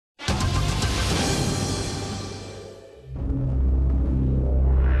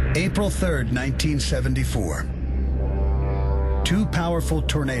April 3rd, 1974. Two powerful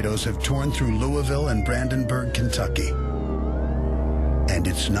tornadoes have torn through Louisville and Brandenburg, Kentucky. And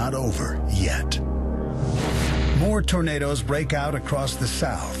it's not over yet. More tornadoes break out across the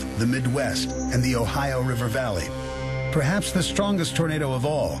South, the Midwest, and the Ohio River Valley. Perhaps the strongest tornado of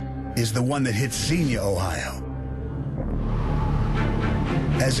all is the one that hits Xenia, Ohio.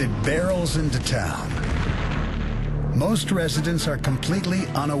 As it barrels into town, most residents are completely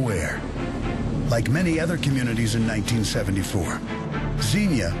unaware. Like many other communities in 1974,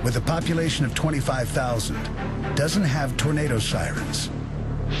 Xenia, with a population of 25,000, doesn't have tornado sirens.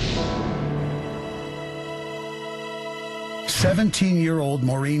 17-year-old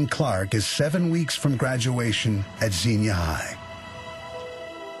Maureen Clark is 7 weeks from graduation at Xenia High.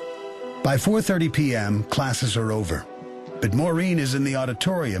 By 4:30 p.m., classes are over. But Maureen is in the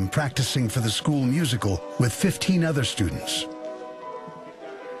auditorium practicing for the school musical with 15 other students.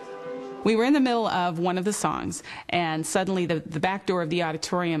 We were in the middle of one of the songs, and suddenly the back door of the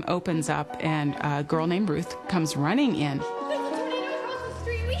auditorium opens up, and a girl named Ruth comes running in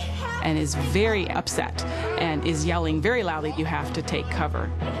and is very upset and is yelling very loudly, "You have to take cover."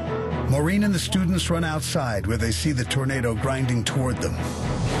 Maureen and the students run outside where they see the tornado grinding toward them.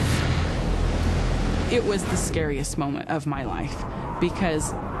 It was the scariest moment of my life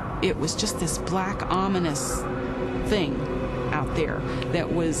because it was just this black, ominous thing out there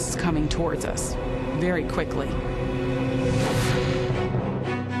that was coming towards us very quickly.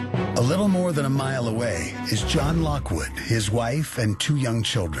 A little more than a mile away is John Lockwood, his wife, and 2 young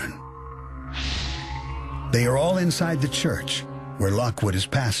children. They are all inside the church, where Lockwood is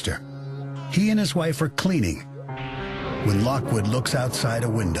pastor. He and his wife are cleaning when Lockwood looks outside a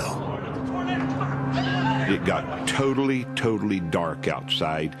window. It got totally dark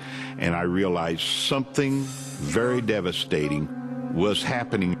outside, and I realized something very devastating was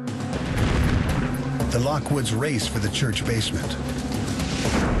happening. The Lockwoods race for the church basement.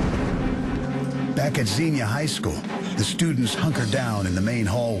 Back at Xenia High School, the students hunker down in the main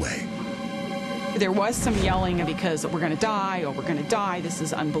hallway. There was some yelling because we're going to die, or we're going to die, this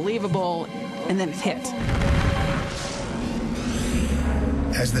is unbelievable, and then it hit.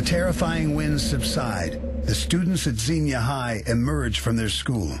 As the terrifying winds subside, the students at Xenia High emerge from their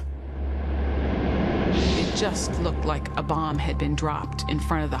school. It just looked like a bomb had been dropped in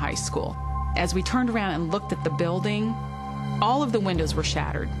front of the high school. As we turned around and looked at the building, all of the windows were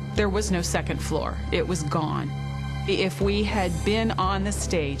shattered. There was no second floor. It was gone. If we had been on the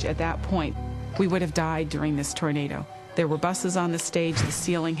stage at that point, we would have died during this tornado. There were buses on the stage. The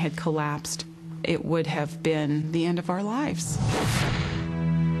ceiling had collapsed. It would have been the end of our lives.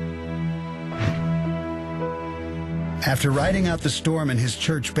 After riding out the storm in his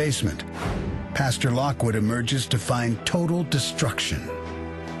church basement, Pastor Lockwood emerges to find total destruction.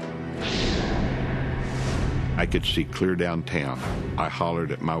 I could see clear downtown. I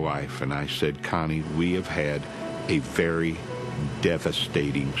hollered at my wife and I said, "Connie, we have had a very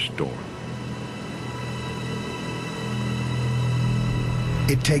devastating storm."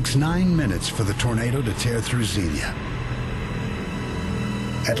 It takes 9 minutes for the tornado to tear through Xenia.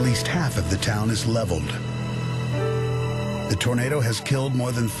 At least half of the town is leveled. The tornado has killed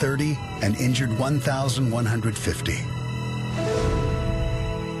more than 30 and injured 1,150.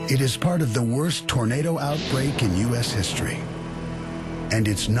 It is part of the worst tornado outbreak in U.S. history. And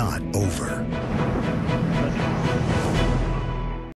it's not over.